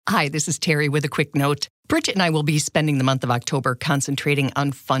Hi, this is Terry with a quick note. Bridget and I will be spending the month of October concentrating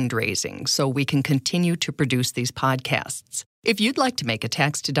on fundraising so we can continue to produce these podcasts. If you'd like to make a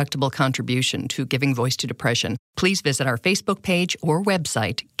tax-deductible contribution to Giving Voice to Depression, please visit our Facebook page or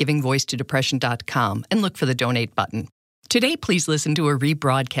website, givingvoicetodepression.com, and look for the donate button. Today, please listen to a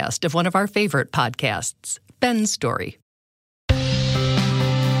rebroadcast of one of our favorite podcasts, Ben's Story.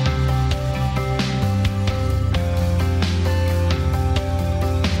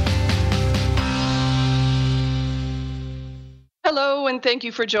 Hello, and thank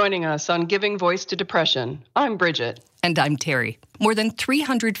you for joining us on Giving Voice to Depression. I'm Bridget. And I'm Terry. More than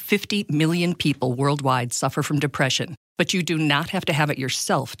 350 million people worldwide suffer from depression, but you do not have to have it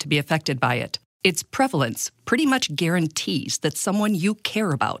yourself to be affected by it. Its prevalence pretty much guarantees that someone you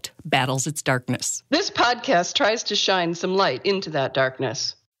care about battles its darkness. This podcast tries to shine some light into that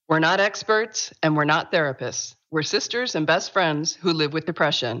darkness. We're not experts, and we're not therapists. We're sisters and best friends who live with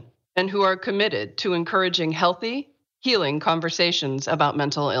depression and who are committed to encouraging healthy, healing conversations about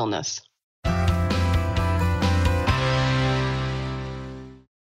mental illness.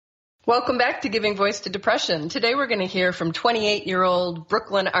 Welcome back to Giving Voice to Depression. Today we're going to hear from 28-year-old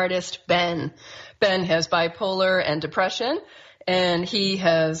Brooklyn artist Ben. Ben has bipolar and depression, and he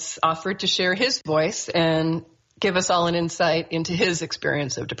has offered to share his voice and give us all an insight into his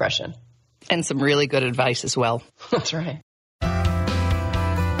experience of depression. And some really good advice as well. That's right.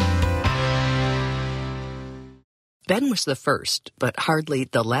 Ben was the first, but hardly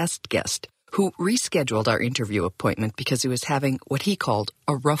the last guest, who rescheduled our interview appointment because he was having what he called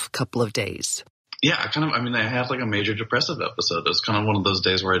a rough couple of days. Yeah, I had like a major depressive episode. It was kind of one of those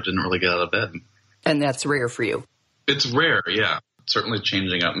days where I didn't really get out of bed. And that's rare for you. It's rare, yeah. Certainly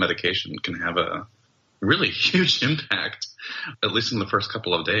changing out medication can have a really huge impact, at least in the first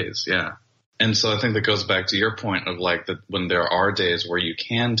couple of days, yeah. And so I think that goes back to your point of like that when there are days where you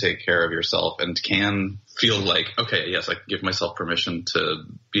can take care of yourself and can feel like, okay, yes, I can give myself permission to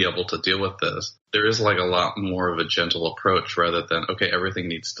be able to deal with this. There is like a lot more of a gentle approach rather than, okay, everything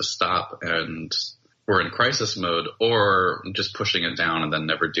needs to stop and we're in crisis mode, or just pushing it down and then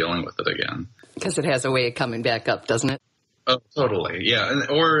never dealing with it again. Because it has a way of coming back up, doesn't it? Oh, totally, yeah.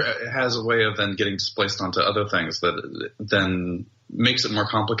 Or it has a way of then getting displaced onto other things that then makes it more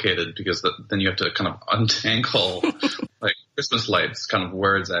complicated because then you have to kind of untangle like Christmas lights, kind of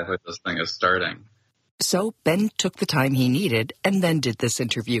where exactly this thing is starting. So Ben took the time he needed and then did this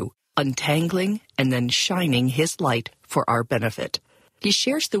interview, untangling and then shining his light for our benefit. He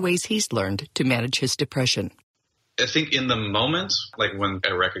shares the ways he's learned to manage his depression. I think in the moment, like when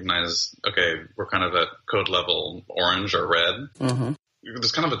I recognize, okay, we're kind of at code level orange or red,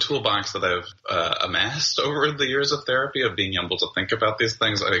 there's kind of a toolbox that I've amassed over the years of therapy of being able to think about these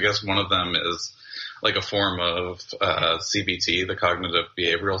things. I guess one of them is like a form of CBT, the cognitive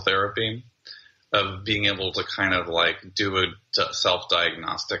behavioral therapy, of being able to kind of like do a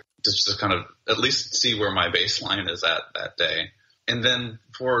self-diagnostic to just kind of at least see where my baseline is at that day. And then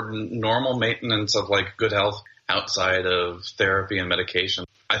for normal maintenance of like good health outside of therapy and medication,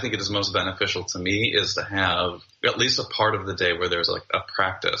 I think it is most beneficial to me is to have at least a part of the day where there's like a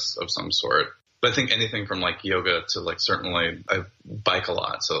practice of some sort. But I think anything from like yoga to like certainly I bike a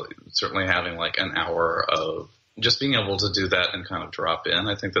lot. So certainly having like an hour of just being able to do that and kind of drop in.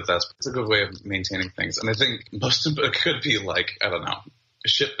 I think that's a good way of maintaining things. And I think most of it could be like, I don't know,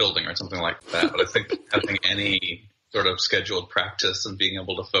 shipbuilding or something like that. But I think having any sort of scheduled practice and being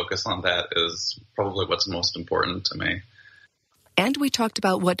able to focus on that is probably what's most important to me. And we talked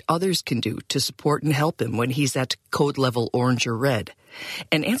about what others can do to support and help him when he's at code level orange or red.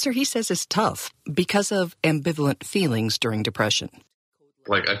 An answer he says is tough because of ambivalent feelings during depression.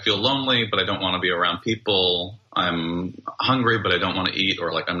 Like I feel lonely, but I don't want to be around people. I'm hungry, but I don't want to eat,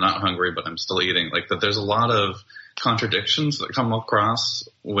 or like I'm not hungry, but I'm still eating. Like that there's a lot of contradictions that come across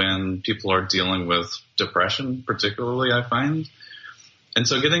when people are dealing with depression, particularly, I find. And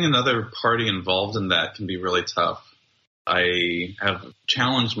so getting another party involved in that can be really tough. I have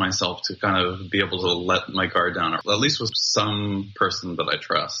challenged myself to kind of be able to let my guard down, or at least with some person that I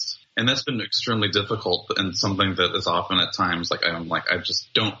trust. And that's been extremely difficult and something that is often at times like I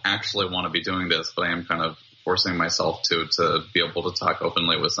just don't actually want to be doing this, but I am kind of forcing myself to be able to talk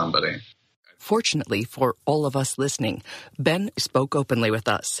openly with somebody. Fortunately for all of us listening, Ben spoke openly with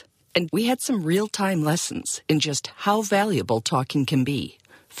us. And we had some real-time lessons in just how valuable talking can be.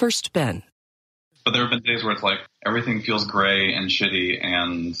 First, Ben. But there have been days where it's like everything feels gray and shitty,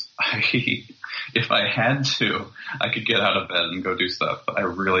 and if I had to, I could get out of bed and go do stuff, but I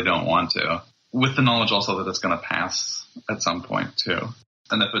really don't want to. With the knowledge also that it's going to pass at some point too.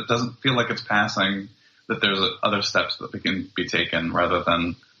 And if it doesn't feel like it's passing, that there's other steps that can be taken rather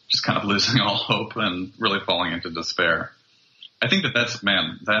than just kind of losing all hope and really falling into despair. I think that's now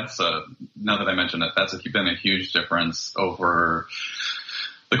that I mention it, that's been a huge difference over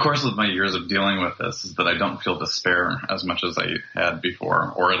the course of my years of dealing with this, is that I don't feel despair as much as I had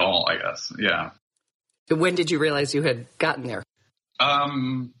before, or at all, I guess. Yeah. When did you realize you had gotten there?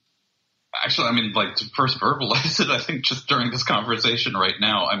 Actually, I mean, like, to first verbalize it, I think just during this conversation right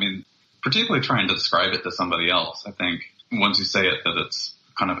now, I mean, particularly trying to describe it to somebody else. I think once you say it, that it's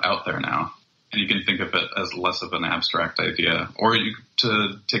kind of out there now, and you can think of it as less of an abstract idea, or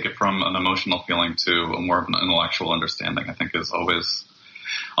to take it from an emotional feeling to a more of an intellectual understanding, I think is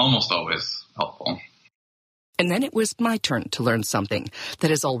almost always helpful. And then it was my turn to learn something that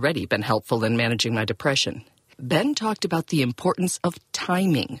has already been helpful in managing my depression. Ben talked about the importance of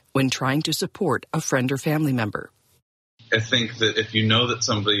timing when trying to support a friend or family member. I think that if you know that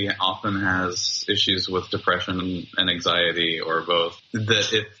somebody often has issues with depression and anxiety, or both, that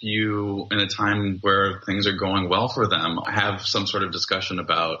if you, in a time where things are going well for them, have some sort of discussion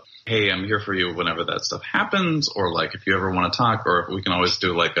about, hey, I'm here for you whenever that stuff happens, or like if you ever want to talk, or if we can always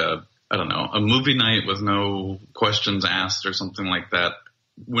do like a movie night with no questions asked or something like that.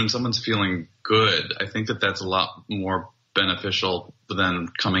 When someone's feeling good, I think that that's a lot more beneficial than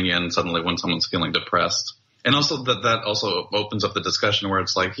coming in suddenly when someone's feeling depressed. And also that also opens up the discussion where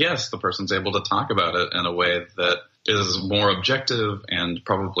it's like, yes, the person's able to talk about it in a way that is more objective and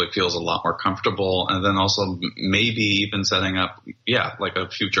probably feels a lot more comfortable. And then also maybe even setting up, like a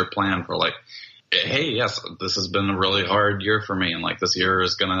future plan for like, hey, yes, this has been a really hard year for me. And like this year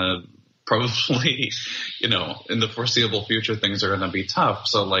is going to probably, in the foreseeable future, things are going to be tough.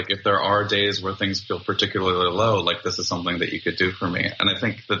 So like if there are days where things feel particularly low, like this is something that you could do for me. And I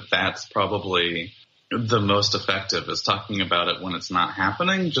think that that's probably the most effective, is talking about it when it's not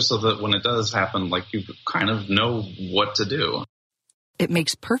happening, just so that when it does happen, like you kind of know what to do. It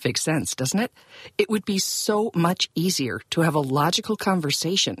makes perfect sense, doesn't it? It would be so much easier to have a logical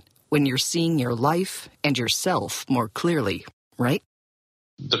conversation when you're seeing your life and yourself more clearly, right?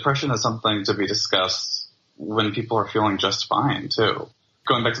 Depression is something to be discussed when people are feeling just fine, too.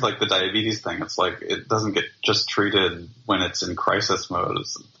 Going back to like the diabetes thing, it's like it doesn't get just treated when it's in crisis mode.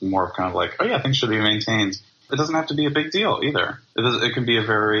 It's more of kind of like, oh yeah, things should be maintained. It doesn't have to be a big deal either. It can be a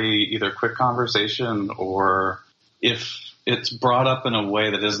very either quick conversation, or if it's brought up in a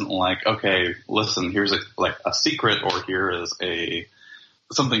way that isn't like, okay, listen, here's a secret, or here is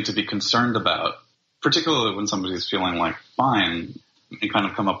something to be concerned about. Particularly when somebody's feeling like fine, you kind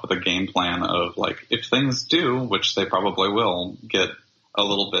of come up with a game plan of like, if things do, which they probably will, get a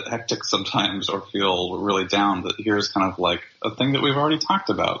little bit hectic sometimes or feel really down, that here's kind of like a thing that we've already talked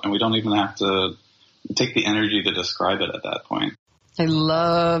about, and we don't even have to take the energy to describe it at that point. I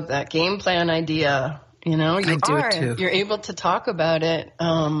love that game plan idea. I do it too. You're able to talk about it,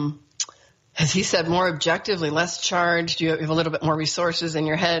 as he said, more objectively, less charged. You have a little bit more resources in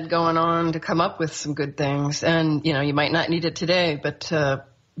your head going on to come up with some good things. And, you might not need it today, but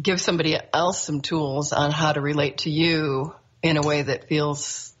give somebody else some tools on how to relate to you in a way that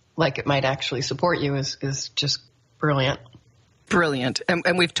feels like it might actually support you is just brilliant. Brilliant.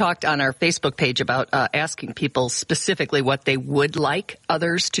 And we've talked on our Facebook page about asking people specifically what they would like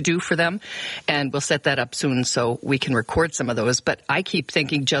others to do for them. And we'll set that up soon so we can record some of those. But I keep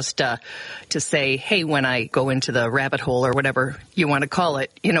thinking just to say, hey, when I go into the rabbit hole or whatever you want to call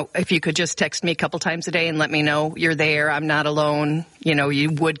it, if you could just text me a couple times a day and let me know you're there, I'm not alone. You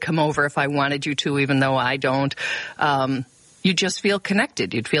would come over if I wanted you to, even though I don't. You just feel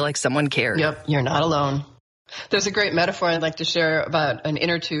connected. You'd feel like someone cared. Yep, you're not alone. There's a great metaphor I'd like to share about an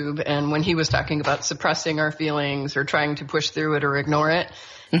inner tube, and when he was talking about suppressing our feelings or trying to push through it or ignore it,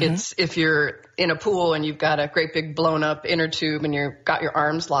 it's if you're in a pool and you've got a great big blown up inner tube and you've got your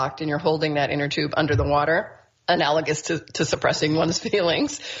arms locked and you're holding that inner tube under the water, analogous to suppressing one's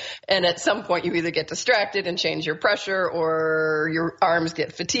feelings. And at some point you either get distracted and change your pressure, or your arms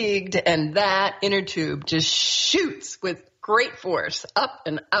get fatigued, and that inner tube just shoots with great force up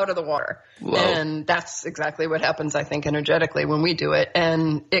and out of the water. Whoa. And that's exactly what happens, I think, energetically when we do it.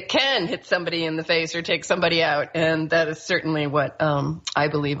 And it can hit somebody in the face or take somebody out. And that is certainly what I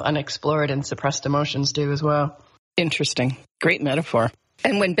believe unexplored and suppressed emotions do as well. Interesting. Great metaphor.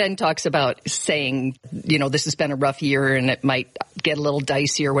 And when Ben talks about saying, this has been a rough year and it might get a little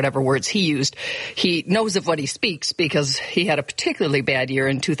dicey or whatever words he used, he knows of what he speaks because he had a particularly bad year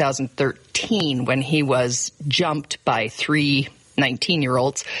in 2013 when he was jumped by 3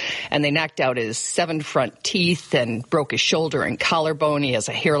 19-year-olds, and they knocked out his 7 front teeth and broke his shoulder and collarbone. He has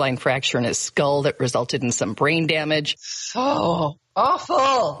a hairline fracture in his skull that resulted in some brain damage. So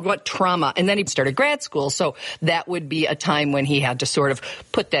Awful. What trauma. And then he started grad school. So that would be a time when he had to sort of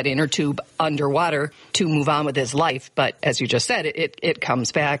put that inner tube underwater to move on with his life. But as you just said, it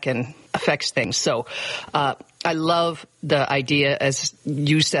comes back and affects things. So I love the idea, as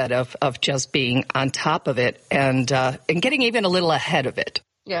you said, of just being on top of it and getting even a little ahead of it.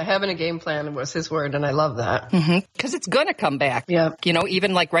 Yeah, having a game plan was his word, and I love that. Because it's going to come back. Yeah. You know,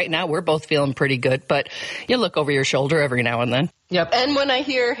 even like right now, we're both feeling pretty good, but you look over your shoulder every now and then. Yep. And when I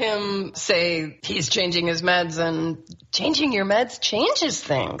hear him say he's changing his meds, and changing your meds changes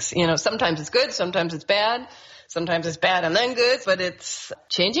things. You know, sometimes it's good, sometimes it's bad. Sometimes it's bad and then good, but it's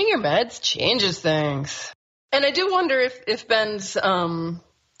changing your meds changes things. And I do wonder if Ben's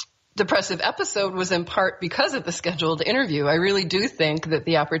depressive episode was in part because of the scheduled interview. I really do think that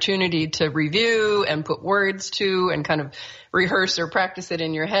the opportunity to review and put words to and kind of rehearse or practice it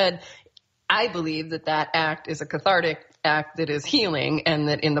in your head, I believe that act is a cathartic act that is healing, and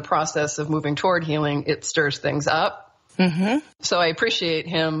that in the process of moving toward healing, it stirs things up. So I appreciate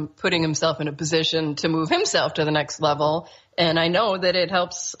him putting himself in a position to move himself to the next level, and I know that it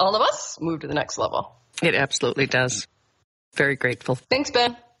helps all of us move to the next level. It absolutely does. Very grateful. Thanks,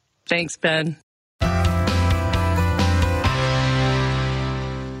 Ben. Thanks, Ben.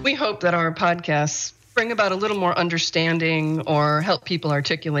 We hope that our podcasts bring about a little more understanding or help people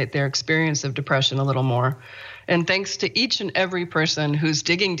articulate their experience of depression a little more. And thanks to each and every person who's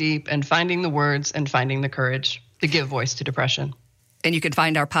digging deep and finding the words and finding the courage to give voice to depression. And you can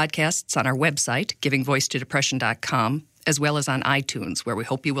find our podcasts on our website, givingvoicetodepression.com, as well as on iTunes, where we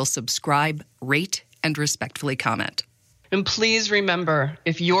hope you will subscribe, rate, and respectfully comment. And please remember,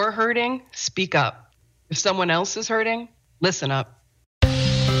 if you're hurting, speak up. If someone else is hurting, listen up.